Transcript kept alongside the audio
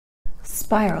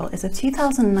Spiral is a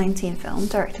 2019 film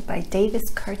directed by Davis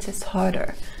Curtis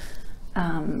Harder.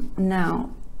 Now,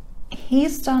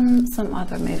 he's done some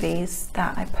other movies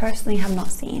that I personally have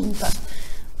not seen, but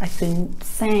I've been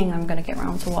saying I'm going to get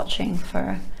around to watching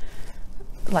for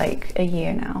like a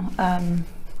year now.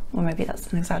 Or maybe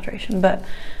that's an exaggeration, but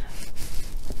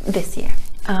this year.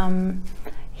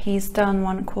 He's done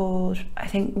one called, I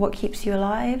think, What Keeps You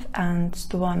Alive, and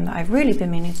the one that I've really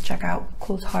been meaning to check out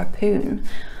called Harpoon,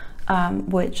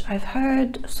 which I've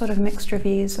heard sort of mixed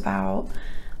reviews about,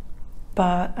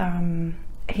 but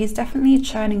he's definitely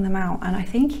churning them out, and I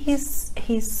think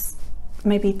he's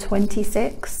maybe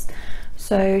 26,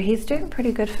 so he's doing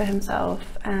pretty good for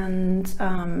himself, and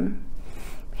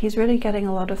he's really getting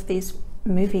a lot of these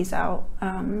movies out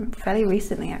fairly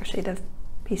recently. Actually,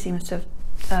 he seems to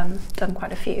have done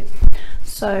quite a few.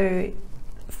 So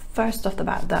first off the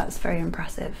bat, that's very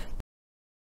impressive.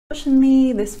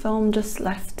 Unfortunately, this film just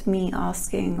left me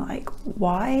asking like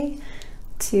why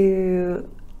to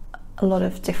a lot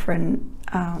of different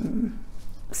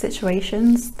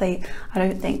situations. I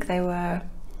don't think they were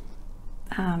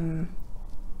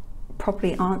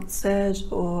properly answered,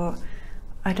 or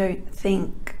I don't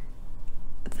think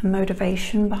the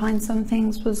motivation behind some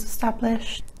things was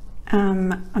established.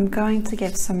 I'm going to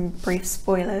give some brief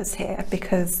spoilers here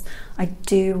because I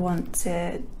do want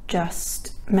to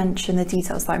just mention the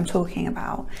details that I'm talking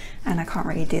about, and I can't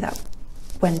really do that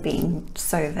when being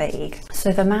so vague.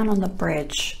 So the man on the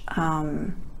bridge,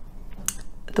 the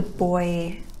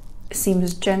boy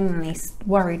seems genuinely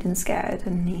worried and scared,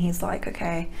 and he's like,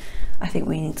 okay, I think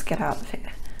we need to get out of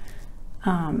here.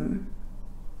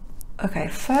 Okay,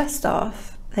 first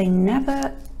off, they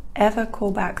never ever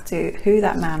call back to who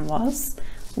that man was,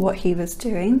 what he was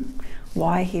doing,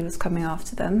 why he was coming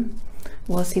after them.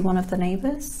 Was he one of the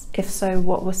neighbors? If so,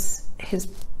 what was his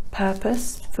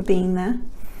purpose for being there?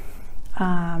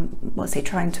 Was he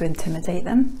trying to intimidate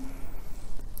them?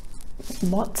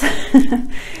 What?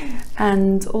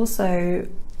 And also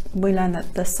we learn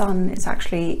that the son is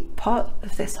actually part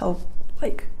of this whole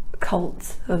like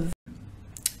cult of...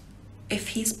 If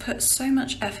he's put so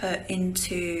much effort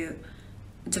into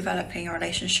developing a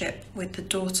relationship with the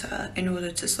daughter in order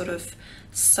to sort of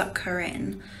suck her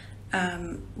in,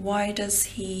 why does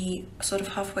he sort of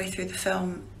halfway through the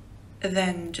film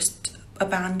then just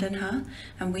abandon her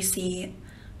and we see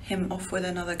him off with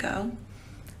another girl?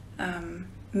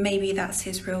 Maybe that's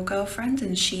his real girlfriend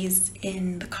and she's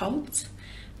in the cult.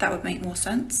 That would make more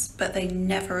sense, but they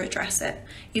never address it.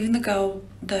 Even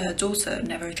the daughter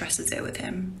never addresses it with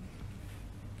him.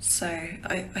 So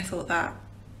I thought that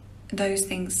those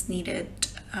things needed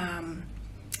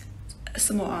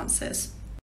some more answers.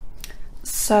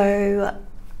 So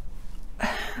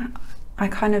I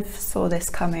kind of saw this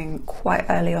coming quite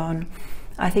early on.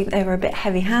 I think they were a bit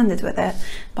heavy-handed with it,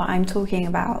 but I'm talking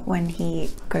about when he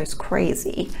goes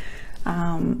crazy.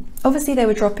 Obviously they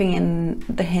were dropping in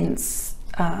the hints.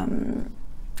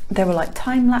 There were like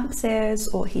time lapses,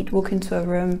 or he'd walk into a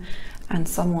room and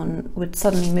someone would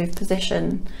suddenly move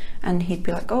position and he'd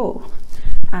be like, oh,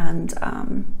 and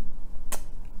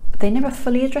they never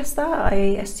fully addressed that. I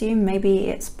assume maybe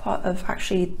it's part of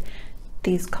actually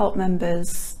these cult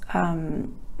members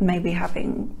maybe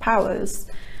having powers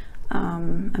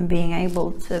and being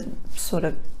able to sort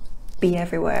of be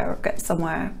everywhere or get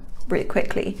somewhere really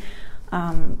quickly.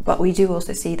 But we do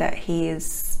also see that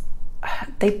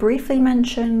they briefly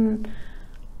mention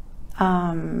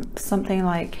something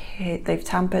like they've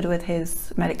tampered with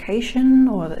his medication,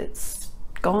 or that it's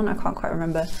gone, I can't quite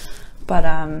remember,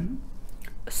 but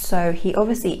so he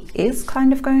obviously is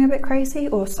kind of going a bit crazy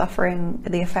or suffering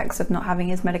the effects of not having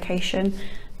his medication.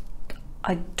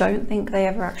 I don't think they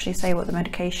ever actually say what the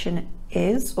medication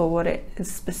is or what it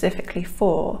is specifically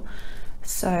for,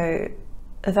 so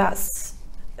that's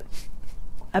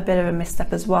a bit of a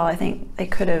misstep as well. I think they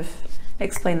could have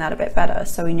explained that a bit better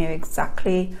so we knew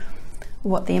exactly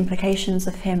what the implications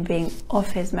of him being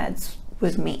off his meds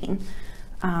would mean.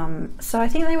 So I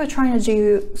think they were trying to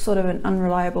do sort of an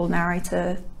unreliable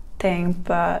narrator thing,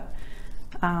 but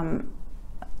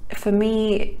for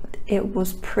me it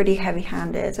was pretty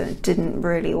heavy-handed and it didn't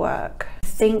really work. I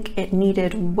think it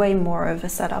needed way more of a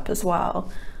setup as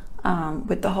well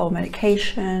with the whole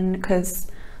medication, because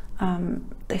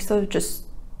they sort of just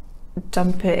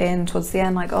dump it in towards the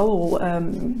end like, oh,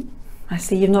 I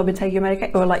see you've not been taking your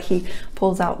medication, or like he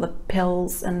pulls out the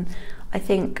pills, and I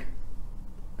think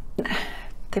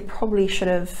they probably should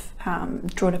have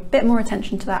drawn a bit more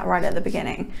attention to that right at the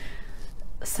beginning,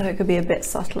 so it could be a bit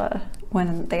subtler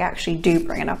when they actually do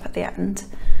bring it up at the end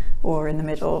or in the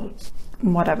middle,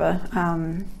 whatever.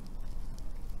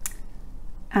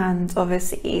 And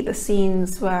obviously the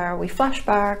scenes where we flash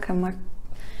back and we're,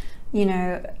 you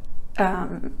know,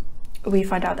 we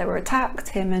find out they were attacked,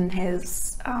 him and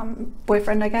his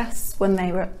boyfriend, I guess, when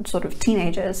they were sort of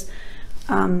teenagers.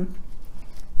 And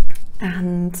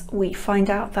we find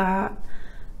out that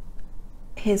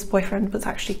his boyfriend was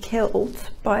actually killed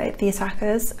by the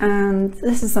attackers, and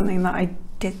this is something that I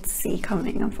did see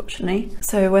coming, unfortunately.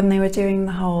 So when they were doing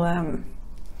the whole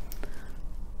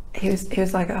he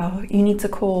was like, oh, you need to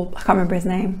call, I can't remember his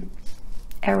name,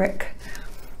 Eric.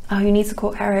 Oh, you need to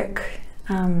call Eric,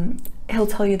 he'll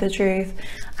tell you the truth.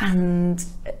 And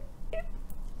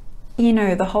you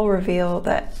know, the whole reveal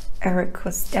that Eric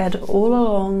was dead all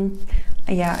along,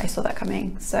 yeah, I saw that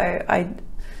coming. So I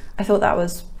thought that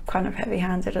was kind of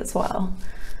heavy-handed as well.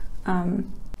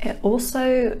 It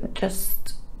also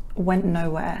just went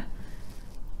nowhere.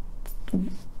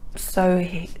 So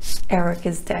Eric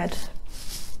is dead,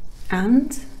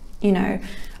 and you know,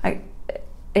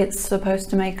 it's supposed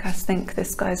to make us think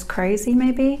this guy's crazy,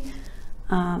 maybe.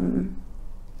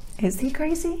 Is he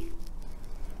crazy?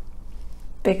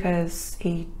 Because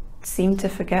he seemed to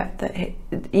forget that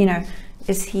you know,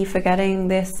 is he forgetting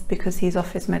this because he's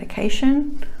off his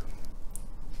medication?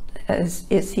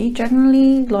 Is he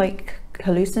generally like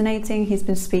hallucinating? He's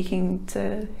been speaking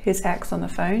to his ex on the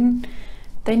phone.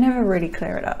 They never really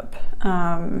clear it up.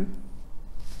 And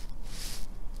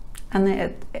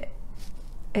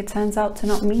it turns out to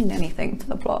not mean anything to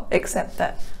the plot, except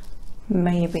that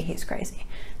maybe he's crazy.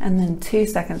 And then 2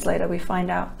 seconds later we find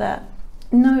out that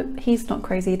no, he's not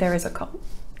crazy, there is a cult.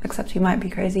 Except he might be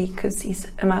crazy because he's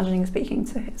imagining speaking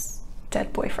to his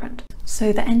dead boyfriend.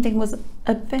 So the ending was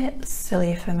a bit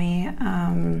silly for me,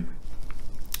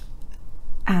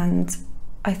 and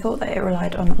I thought that it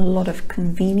relied on a lot of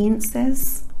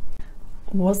conveniences.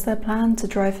 Was their plan to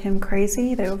drive him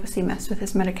crazy? They obviously messed with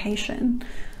his medication,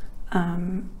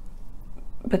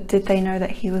 but did they know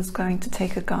that he was going to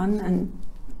take a gun and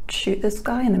shoot this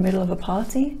guy in the middle of a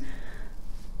party?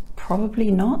 Probably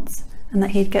not. And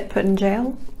that he'd get put in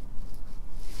jail?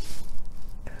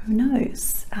 Who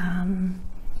knows?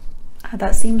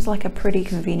 That seems like a pretty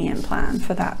convenient plan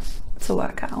for that to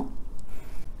work out.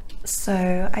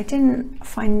 So I didn't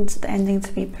find the ending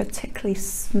to be particularly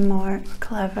smart,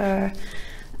 clever,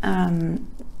 to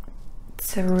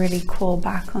really call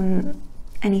back on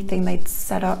anything they'd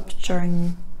set up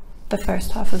during the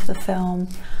first half of the film.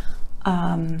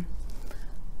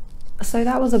 So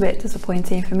that was a bit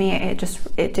disappointing for me.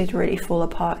 It did really fall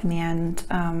apart in the end.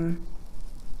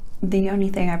 The only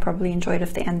thing I probably enjoyed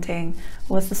of the ending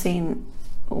was the scene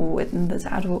when the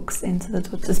dad walks into the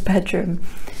daughter's bedroom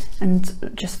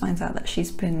and just finds out that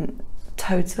she's been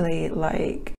totally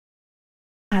like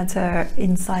had her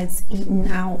insides eaten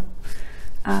out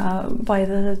by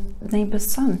the neighbor's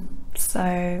son.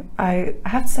 So I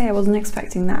have to say I wasn't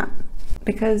expecting that,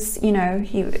 because you know,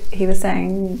 he was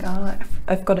saying, oh,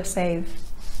 I've got to save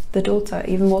the daughter,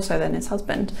 even more so than his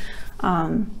husband.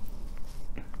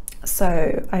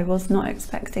 So I was not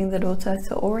expecting the daughter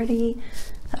to already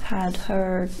have had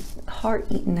her heart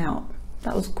eaten out.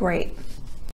 That was great.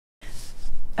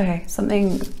 Okay,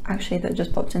 something actually that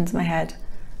just popped into my head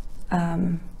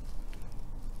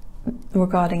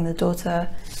regarding the daughter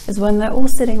is when they're all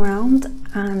sitting around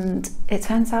and it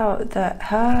turns out that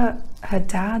her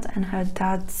dad and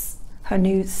her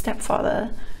new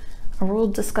stepfather are all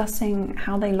discussing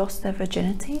how they lost their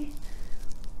virginity.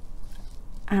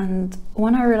 And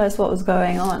when I realized what was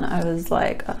going on, I was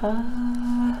like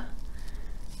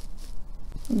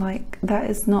that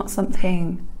is not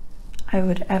something I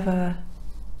would ever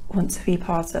want to be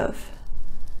part of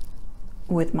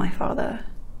with my father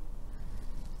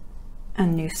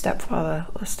and new stepfather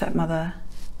or stepmother,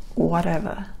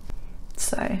 whatever.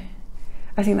 So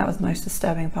I think that was the most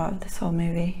disturbing part of this whole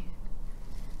movie,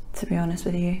 to be honest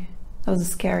with you. That was the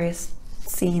scariest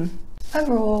scene.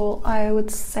 Overall, I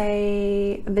would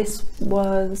say this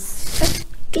was a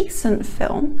decent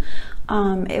film.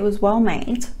 It was well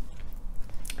made.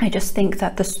 I just think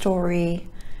that the story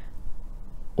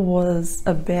was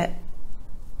a bit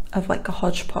of like a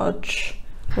hodgepodge.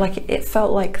 Like it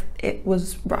felt like it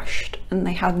was rushed and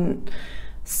they hadn't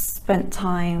spent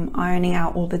time ironing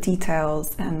out all the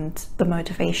details and the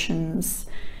motivations.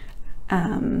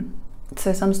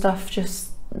 So some stuff just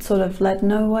sort of led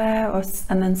nowhere,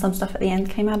 and then some stuff at the end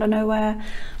came out of nowhere.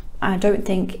 I don't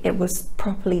think it was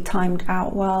properly timed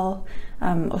out well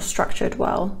or structured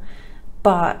well,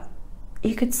 but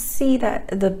you could see that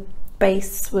the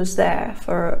base was there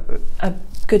for a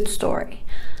good story,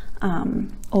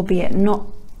 albeit not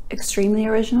extremely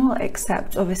original,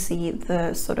 except obviously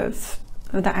the sort of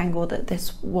the angle that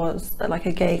this was like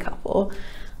a gay couple.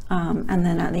 and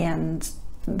then at the end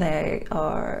they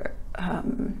are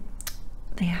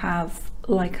they have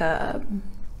like an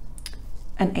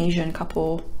Asian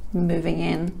couple moving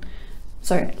in,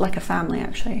 sorry, like a family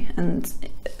actually, and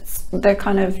they're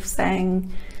kind of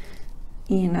saying,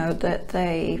 you know, that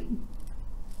they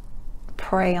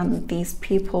prey on these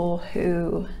people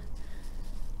who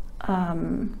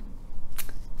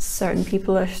certain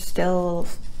people are still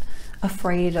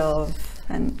afraid of,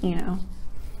 and you know,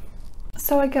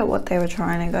 so I get what they were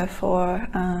trying to go for.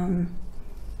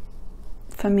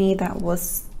 For me, that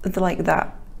was like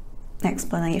that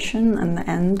explanation, and the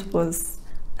end was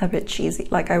a bit cheesy.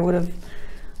 Like I would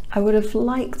have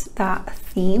liked that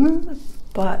theme,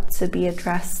 but to be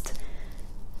addressed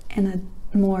in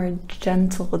a more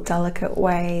gentle, delicate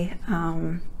way,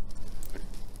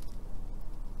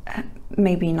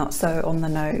 maybe not so on the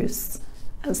nose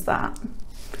as that.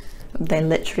 They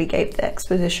literally gave the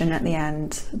exposition at the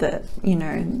end that, you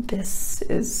know, this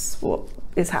is what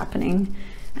is happening,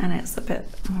 and it's a bit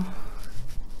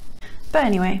But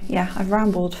anyway, yeah, I've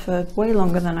rambled for way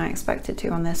longer than I expected to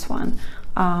on this one.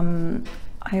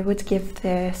 I would give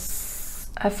this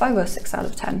a 5 or 6 out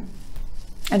of 10.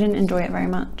 I didn't enjoy it very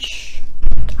much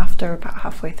after about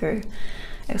halfway through,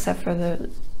 except for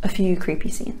a few creepy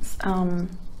scenes.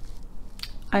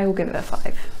 I will give it a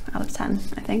 5 out of 10,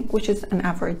 I think, which is an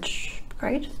average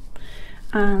grade.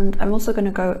 And I'm also going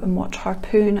to go and watch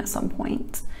Harpoon at some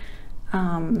point.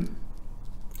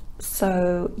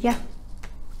 So yeah,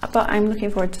 but I'm looking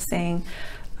forward to seeing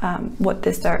what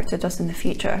this director does in the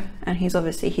future. And he's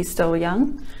still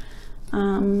young,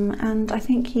 and I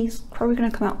think he's probably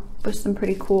going to come out with some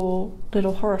pretty cool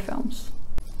little horror films.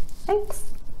 Thanks.